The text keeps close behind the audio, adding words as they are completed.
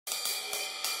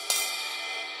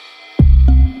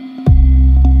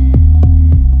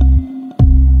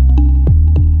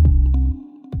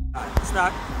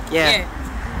Yeah.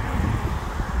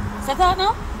 So talk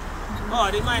now? Oh,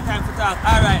 this is my time to talk.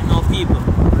 Alright now, people.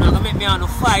 You're not gonna make me on a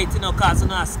fight, you know, because you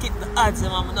know, skip the odds,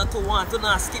 them. I'm not to want to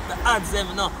not skip the odds, them,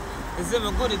 you know. You see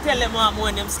me good to tell them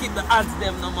when them skip the odds,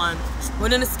 them, no man.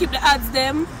 When they skip the odds,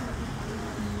 them?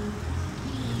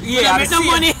 Yeah, make no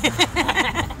money.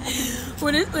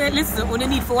 Listen, when they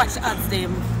need to watch the odds,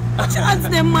 them. Watch the odds,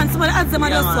 them, man. Some of the odds, them are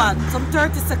just what? Some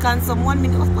 30 seconds, some 1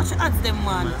 minute. Watch the odds, them,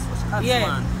 man.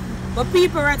 Man. But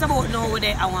people right about now where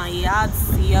they want yard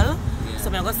sale. So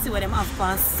I'm going to see what them have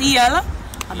for sale.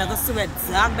 I'm going to see what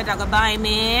dog better go buy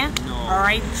me. No.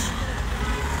 Alright.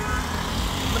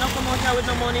 But don't come out here with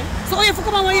no money. So if you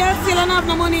come out here sale and have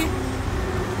no money.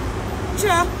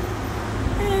 Sure.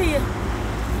 Hey.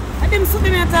 I them suit me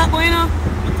a talk about, you know.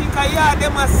 You think I hear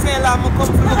them a sell and I come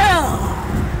for look?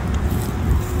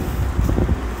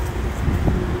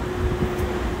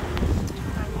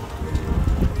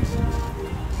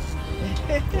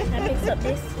 I mix up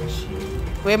this.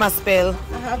 Where my spell?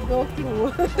 I have no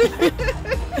clue.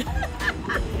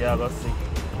 Yeah, let's see.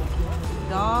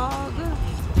 Dog.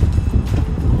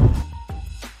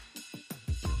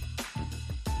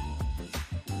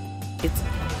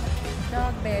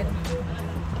 Dog bed.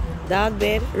 Dog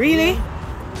bed? Really?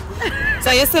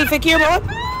 So you still fake about?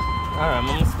 Alright, I'm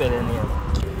gonna spell it here.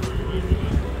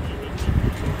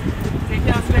 You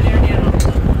can't spell your name.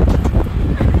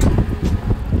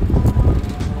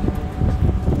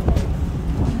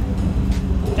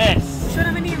 S. Should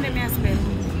have a name them I spell.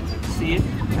 See it?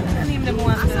 I name them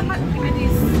one. Give me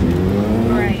this.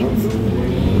 Right.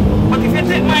 But if you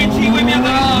take my G, where me I go?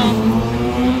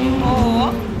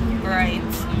 Oh.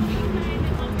 Right.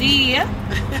 D.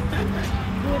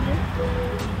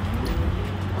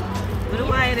 What do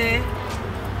I do?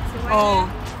 Oh,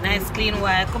 nice clean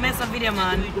white. Come here some video,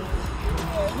 man.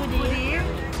 Goodie.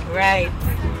 Right.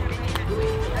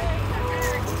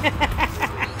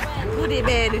 Goodie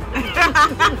bed.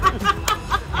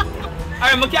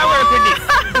 Alright, I can work with this.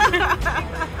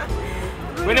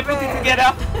 When you put it together,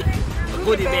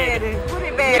 goodie bed.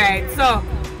 Goodie bed. Right, so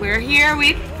we're here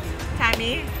with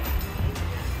Tammy.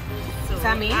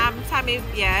 Tammy. Tammy,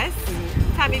 yes.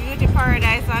 Tammy Beauty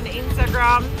Paradise on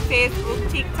Instagram, Facebook,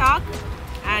 TikTok,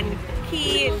 and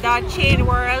Key.Chain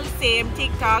World, same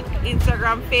TikTok,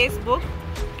 Instagram, Facebook.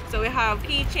 So we have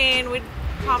keychain with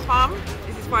pom-pom.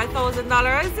 This is for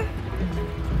 $1,000.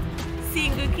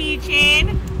 Single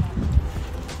keychain,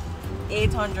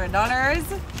 $800.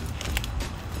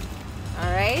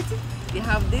 Alright. We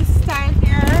have this style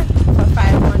here for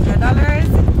 $500.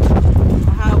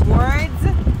 We have words,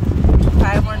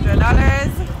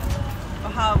 $500. We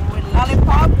have with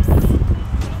lollipops.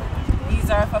 These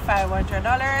are for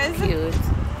 $500. Cute.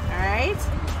 Alright.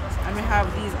 And we have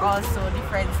these also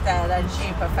different style and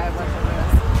shape for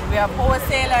 $500. We have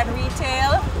wholesale and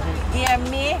retail. DM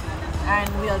me and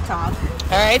we'll talk.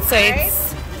 Alright, so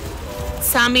it's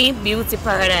Sammy Beauty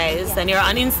Paradise and you're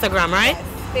on Instagram, right?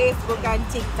 Yes, Facebook and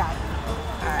TikTok.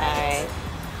 Alright.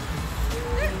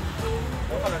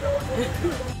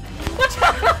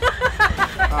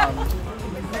 I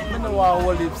don't want to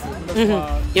hold lips.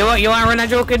 You want to run a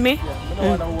joke with me? Yeah, I don't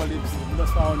want to hold lips.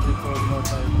 Just 100,000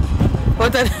 time.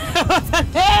 What the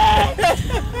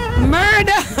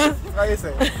murder! What you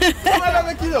say? Someone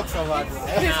make you look so bad.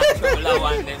 Nah, trouble that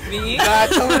one then. Me? Nah,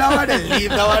 trouble that one then.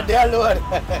 Leave that one there alone.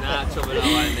 Nah, trouble that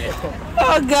one then.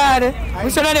 Oh God! We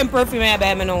should have them perfume I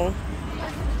buy me now.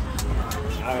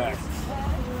 Alright.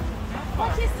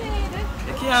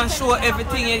 You can't show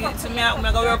everything to me. I'm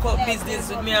going to work out business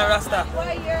with me and Rasta.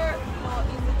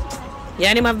 You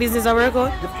any my business I work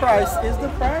out? The price is the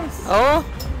price. Oh.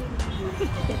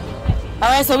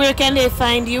 Alright, so where can they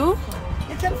find you?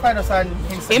 You can find us on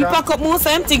Instagram. In pack up most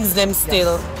of them things them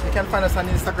still. Yes. You can find us on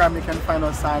Instagram, you can find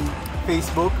us on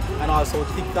Facebook and also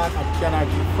TikTok at Canary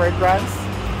Fragrance,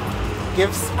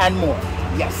 Gifts and more.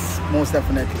 Yes, most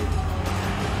definitely.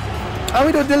 And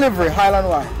we do delivery, Highland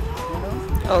Wide.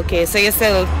 Okay, so you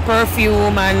sell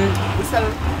perfume and... We sell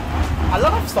a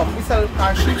lot of stuff. We sell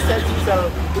sheet sets,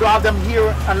 we don't have them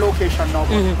here on location now,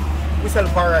 but we sell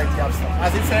variety of stuff.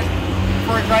 As it said,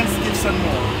 fragrance, gifts and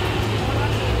more.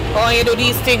 Oh, you do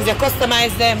these things, you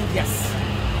customize them? Yes.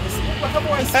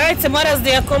 Alright, so Mother's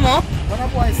Day come up. What a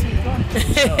boy sweet one.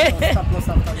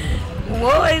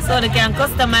 Whoa, so they can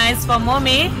customize for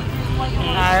mommy.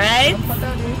 Alright.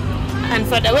 And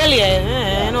for the, well,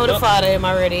 yeah, I know the father him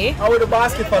already. And with the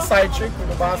basket for side trick, with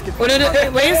the basket for what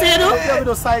you say, do? Yeah, we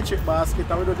do side trick basket,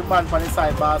 and we do the man for the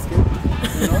side basket.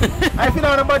 You know? And if you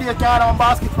know nobody, you can't have a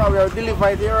basket from where we deliver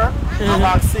it here, and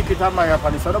back secret and marry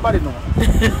upon it, so nobody know.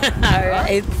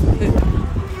 Alright.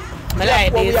 I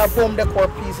like this. We have home decor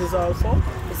pieces also.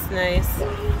 nice.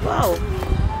 Wow.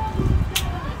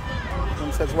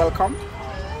 One says welcome.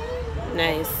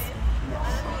 Nice.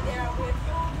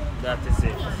 That is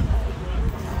it.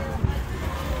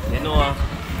 You know,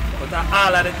 but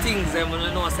all of the things them, you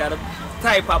know, say the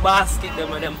type of basket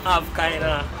them have kind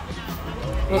of.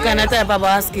 What kind of type of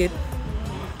basket?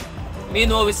 Me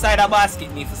know which side of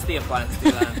basket need to stay on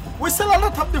still. We sell a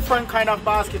lot of different kind of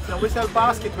baskets. We sell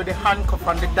basket with the handcuff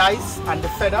and the dice and the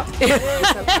feather. We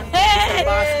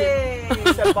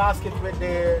sell basket with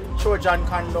the Trojan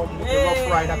condom, with the Rough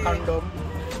Rider condom.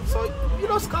 So you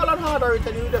just call and order it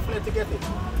and you definitely get it.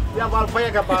 We have all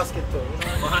Viagra basket too.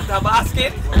 Want a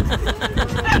basket?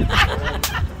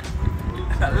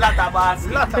 A lot of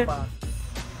basket. Lot of basket.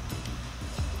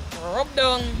 Rub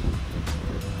down.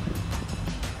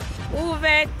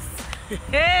 Uvex.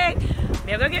 Hey,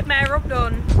 me go get my rub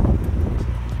done.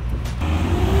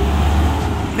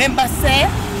 Remember say,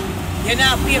 you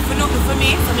not pay for nothing for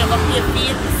me, so me go pay for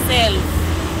it myself.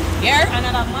 Here,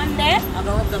 another Monday, I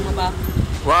go rub down my back.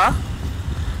 What?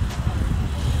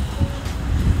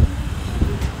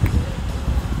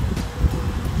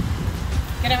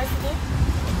 Can I receive it?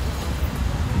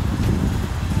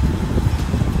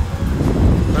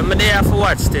 When me there for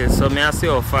watch this, so me I see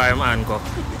how far man go.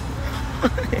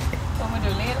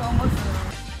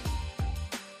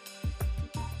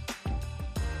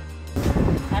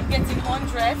 I'm getting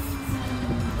undressed.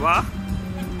 What?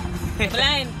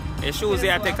 Blind. Your shoes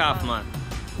here take off, man.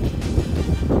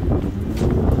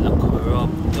 Look,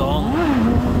 rub down.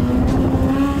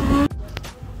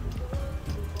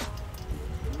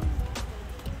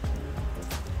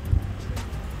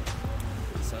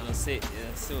 So let's see,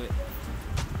 see it.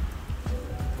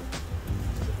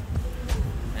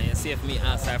 And you see if me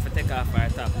outside for take off our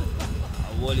top. A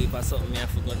whole heap of something me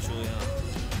have to go through, you know.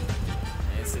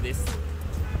 And you see this?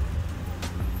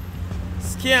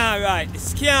 It's can't right,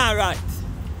 it's can't right.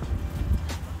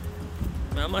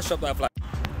 Man, I mash up that flag.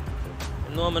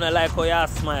 You know I don't like how you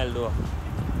smile though.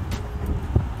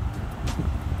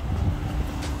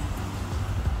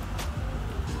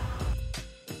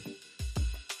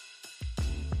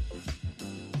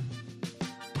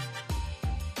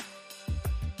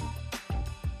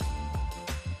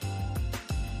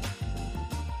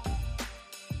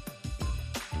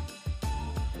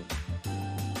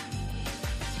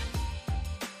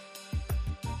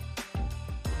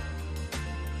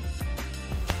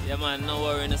 Yeah man, no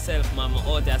worry yourself man, I'm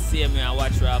out there see me and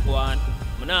watch where I go on.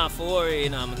 I'm not have to worry, you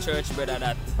know, I'm a church brother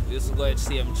that we used to go to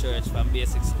same church from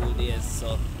basic school days,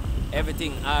 so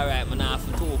everything alright, I'm not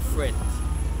have to too fret.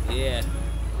 Yeah.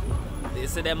 They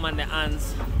say them on the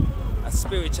hands, a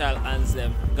spiritual hands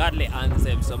them, godly hands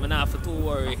them, so I'm not have to too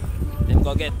worry. Then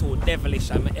go get too devilish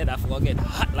and my head have to go get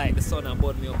hot like the sun and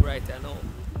burn me up right now.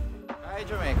 Hi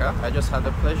Jamaica, I just had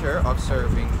the pleasure of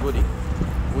serving Goody.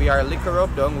 We are Liquor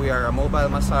Up Down, we are a mobile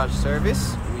massage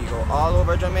service. We go all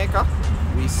over Jamaica.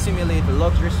 We simulate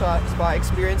luxury spa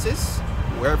experiences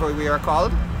wherever we are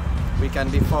called. We can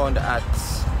be found at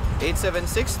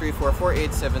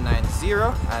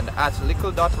 876-344-8790 and at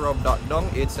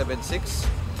lickle.rub.dung876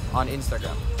 on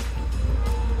Instagram.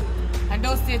 And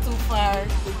don't stay too far.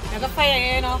 You got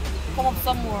fire, you know, come up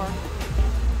some more.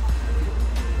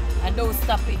 And don't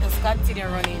stop it, just continue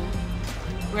running.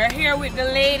 We're here with the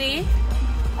lady.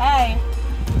 Hi.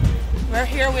 We're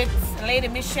here with Lady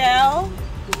Michelle.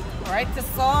 Right to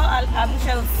Saul,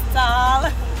 Michelle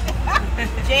Stahl.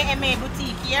 JMA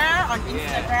Boutique here on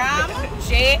Instagram.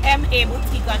 JMA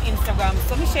Boutique on Instagram.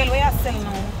 So Michelle, what are you selling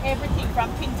now? Everything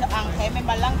from pin to ankle.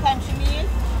 Remember long time chemise?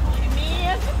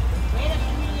 Chemise. Where the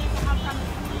chemise come from?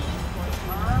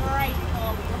 Right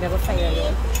now. Never fire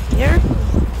you. Here?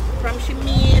 From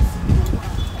chemise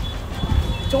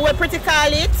to what pretty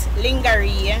call it?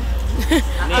 Lingerie.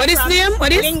 What is name?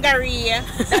 What is? Lingerie.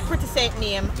 That pretty safe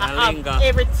name. I Linger. have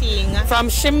everything. From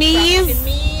chemise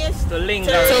To linger.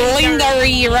 to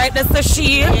lingerie, right? That's the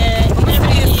she. Yeah,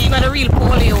 You got a real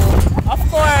polio. of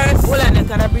course. Hold on, I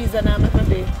got a breeze and I'm not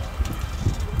there.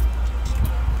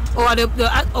 Oh,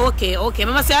 okay.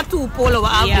 Remember, say I have two polo.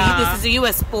 Yeah. This is a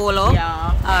US polo.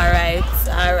 Yeah. All right.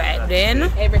 Then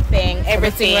Everything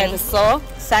right. So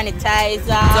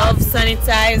sanitizer, Dove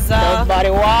sanitizer, Dove body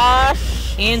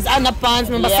wash, Hanes underpants.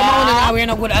 Remember, Yeah. someone are wearing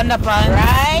a good underpants.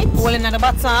 right? Holding at the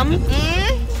bottom.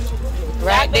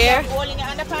 Right there. Holding your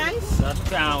underpants. That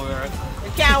can't work.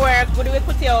 It can't work. What do we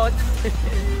put it out?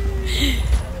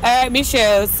 All right,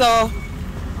 Michelle. So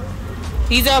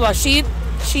these are about sheet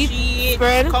Sheets,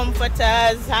 spread.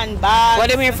 comforters, handbags. What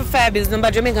they wear for fabulous.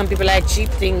 Remember, Jamaican people like cheap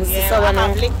things. Yeah, So I I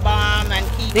have know. lip balm and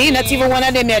key. They not even one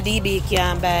of them your DB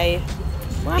can buy.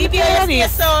 If you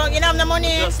use so, you don't have the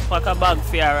money. Just pack a bag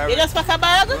for her. You just pack a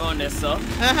bag? Around there, so.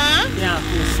 Yeah,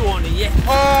 so on yeah.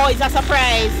 Oh, it's a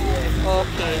surprise.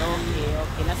 Okay.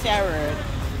 That's your word.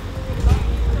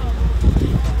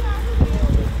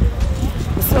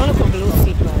 It's only for blue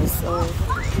slippers, so.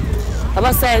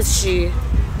 What size she?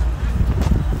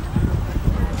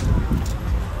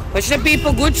 But the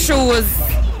people, good shoes.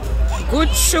 Good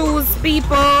shoes,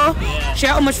 people. Yeah. She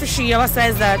how much for she? What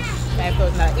size that?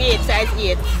 5,008, size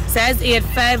 8. Size 8,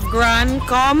 5 grand,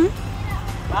 come.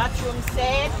 Bathroom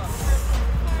set.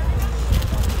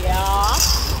 Yeah.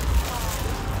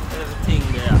 Everything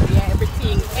there. Yeah,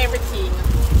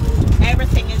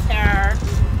 everything is there.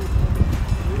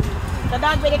 The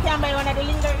dog really can buy one of the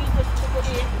linger eaters to put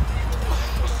in.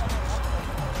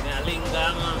 Linger.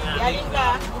 Alright,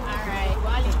 go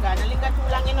linger. No linger too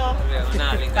long, you know.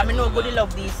 Because I know good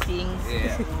love these things.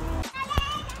 Yeah.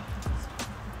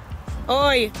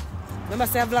 Oi, remember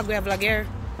say I vlog, we have vlog here.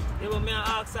 Yeah, but me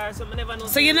ask her, so I never know.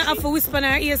 So you not have to whisper in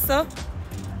her ear, so?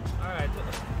 Alright.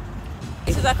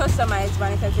 This is a customized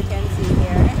bonnet, as you can see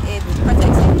here. It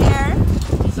protects your hair,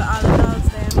 so all the dolls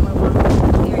them will want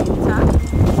hair intact.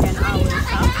 You can always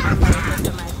have a very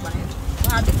customized bonnet. We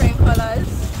have different colors,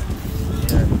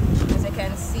 as you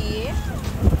can see.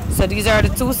 So these are the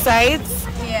two sides.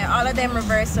 Yeah, all of them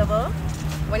reversible.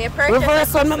 When you purchase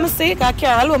reverse one, make mistake. I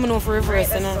can't allow me know for reverse.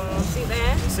 see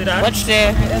there? See that? Watch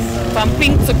there. From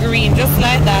pink to green, just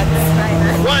like that.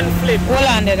 One flip. Hold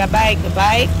on there, the bike.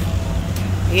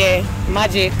 Yeah,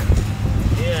 magic.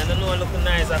 Yeah, I don't know, looking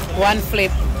nice after one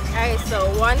flip. Alright,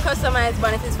 so one customized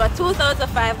bonnet is for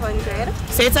 2,500.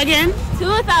 Say it again.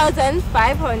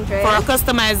 2,500. For a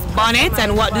customized bonnet,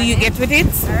 and what do you get with it?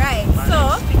 Alright,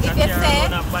 so if you say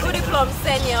Goody Plum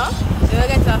send you will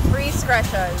get a free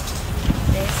scratchers.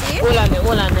 You see? Hold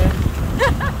on there.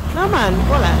 No man,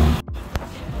 hold on.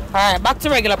 Alright, back to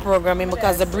regular programming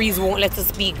because the breeze won't let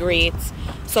us be great.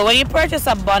 So when you purchase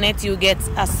a bonnet, you get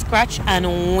a scratch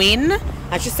and win.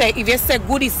 And she said, if you say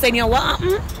Goody send you, what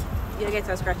happen? You get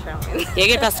a scratch and win. You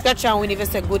get a scratch and win if you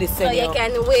say Goody send you. So you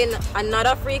can win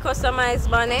another free customized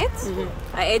bonnet,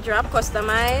 a head drop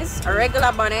customized, a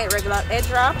regular bonnet, regular head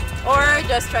drop, or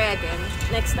just try again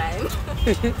next time.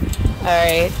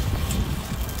 Alright.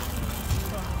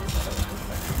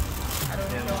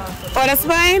 Oh, that's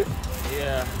fine?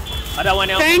 Yeah. Other one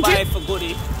you have to buy for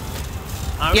Goody.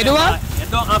 And you do what? You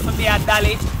don't have to be a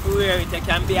dolly to wear it. You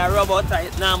can be a robot or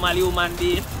a normal human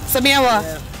being. So me a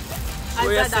what?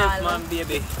 For yourself, man,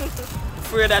 baby.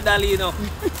 Afraid of dolly, you know.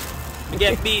 I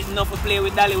get beaten enough to play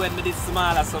with dolly when I this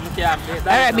smaller, so I can't play dolly.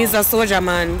 Alright, Mr. Soldier,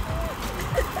 man.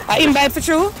 I him buy for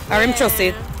true? Or him trust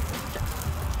it?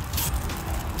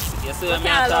 You see what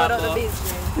I talk about?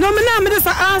 No, me just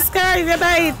ask her if you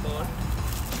buy it.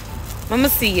 Let me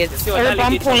see it.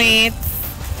 Urban plate.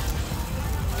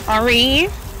 Hurry. I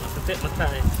have to take my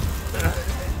time.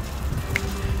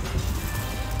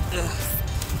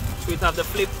 Should have the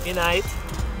flip in it?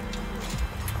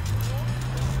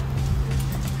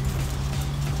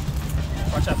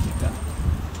 Watch out, Peter.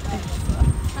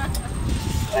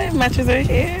 It matches her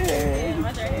hair.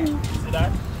 See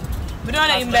that? We don't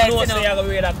let him buy it,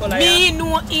 Me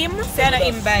know him, say that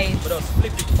him buy it.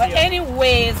 But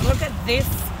anyways, look at this,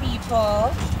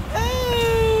 people.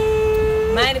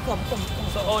 Mind come.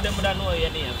 So how them would know your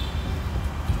name?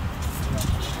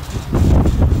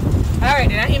 Alright,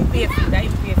 then I him pay for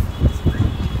it.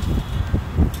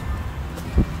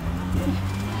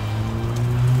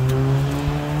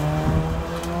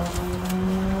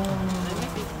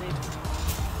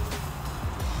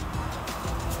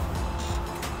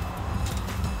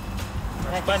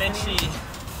 Bonnet she.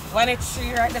 Bonnet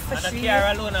she, right there for she. And the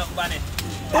car alone have bonnet.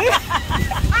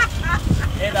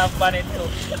 Head have bonnet too.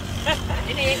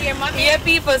 Yeah,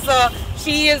 people, so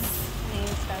she is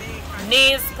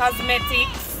Nails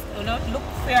Cosmetics. You know, look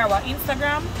for our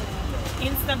Instagram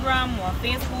or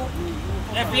Facebook.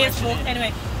 Facebook.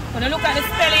 Anyway, when you look at the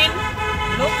spelling,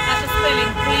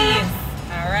 please.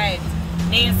 Alright.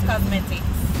 Nails Cosmetics.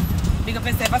 Big up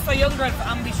yourself. I saw young girl for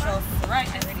ambitious. Right,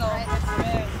 let's go.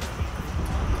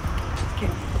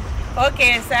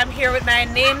 Okay, so I'm here with my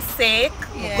namesake,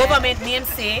 government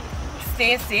namesake,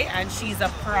 Stacy, and she's a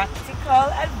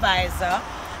practical advisor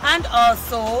and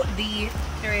also the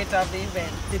curator of the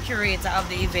event.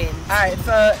 Alright,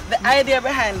 so the idea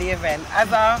behind the event,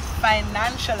 as a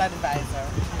financial advisor,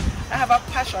 I have a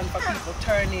passion for people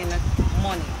turning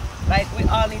money. Like, we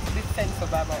all need to be sensible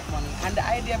about money. And the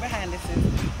idea behind this is,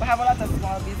 we have a lot of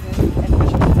small business, especially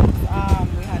since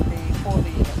we had the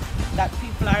COVID, that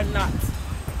people are not.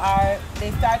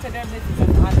 They started their business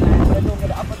online, but they don't get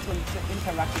the opportunity to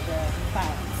interact with their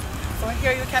clients. So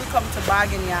here you can come to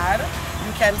Bargain Yard,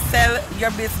 you can sell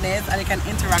your business and you can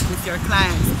interact with your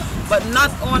clients. But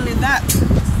not only that,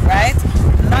 right?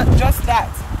 Not just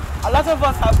that. A lot of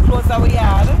us have clothes that we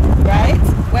had, right?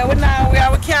 Where we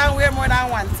can't wear more than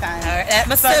one time.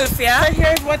 Myself, yeah. So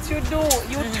here's what you do.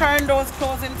 You turn those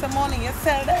clothes into money. You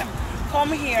sell them.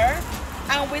 Come here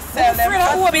and we sell them.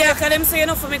 Because them say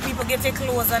enough for make people get their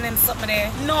clothes and them something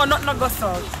there. No, not no go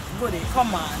so. Goody,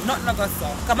 come on. Not no go so.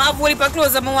 Come on, have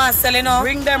clothes that I want to sell, you know.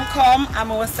 Bring them, come, and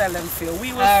we will sell them for you.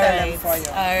 We will sell them for you.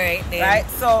 Alright then. Right?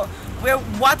 So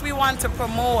what we want to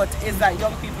promote is that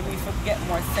young people need to get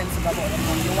more sensible about the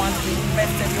money. You want to be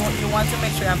invested, you want to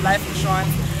make sure you have life insurance,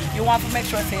 you want to make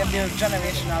sure you build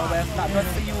generational wealth, not just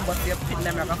for you, but for your pin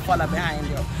them, you're going to follow behind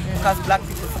you. Because black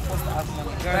people are supposed to have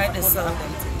money. Girls are supposed to have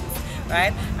them too.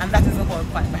 Right? And that is the whole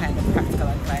point behind the practical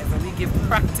advice. We give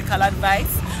practical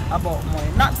advice about money.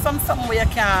 Not something where you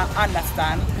can't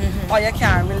understand or you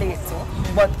can't relate to,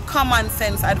 but common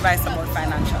sense advice about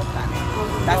financial planning.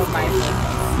 That's my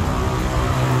focus.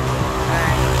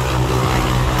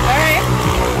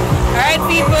 Alright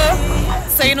people,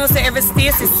 so you know say every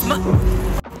space is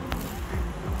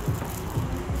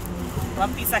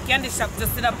one piece of candy shop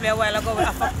just in a play a while ago with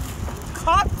a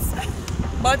cut.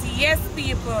 But yes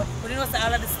people, we know say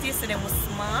all of the states them was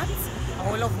smart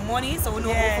and we love money, so we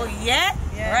know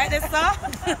right that's all.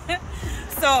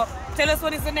 So tell us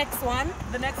what is the next one.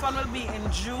 The next one will be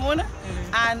in June,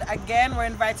 and again we're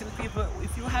inviting people,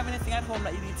 if you have anything at home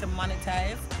that you need to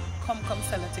monetize, come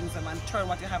sell the things and turn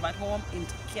what you have at home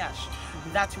into cash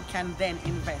that you can then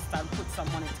invest and put some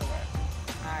money to work.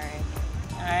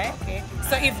 Alright. Okay.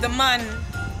 So if the man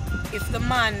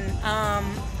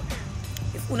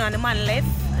if una and the man left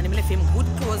and him left him good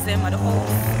clothes them at the house,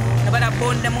 nobody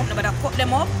burn them up, nobody cut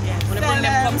them up, when they bring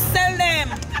them come sell them.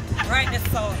 Right this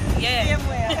so Same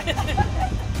way.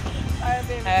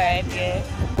 Alright, yeah.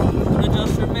 You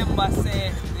just remember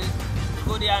say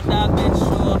Goody and Dog Bed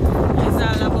Show is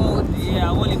all about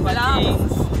only for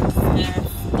things.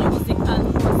 Music and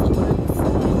words.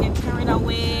 Don't get carried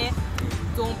away.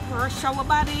 Don't pressure our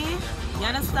body. You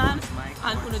understand?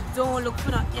 And don't look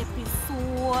for the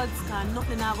episodes because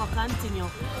nothing is going to continue.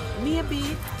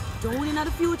 Maybe down in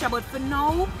the future, but for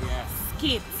now,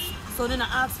 skits. So then I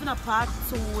ask for a part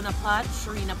 2, a part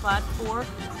 3, a part 4.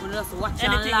 We'll just watch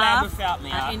and laugh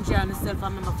and enjoy yourself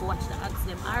and remember to watch the ads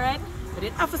them. Alright? But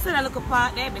then after that, I look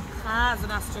apart there because I'm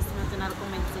not stressing out in the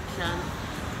comment section.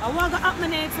 And what got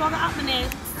happen next?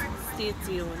 Stay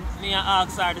tuned. Me and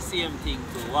Ask are the same thing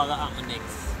too. What got happen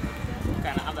next?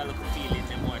 Kind of have a little feeling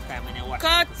more time when you watch it.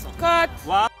 Cut!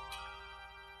 What?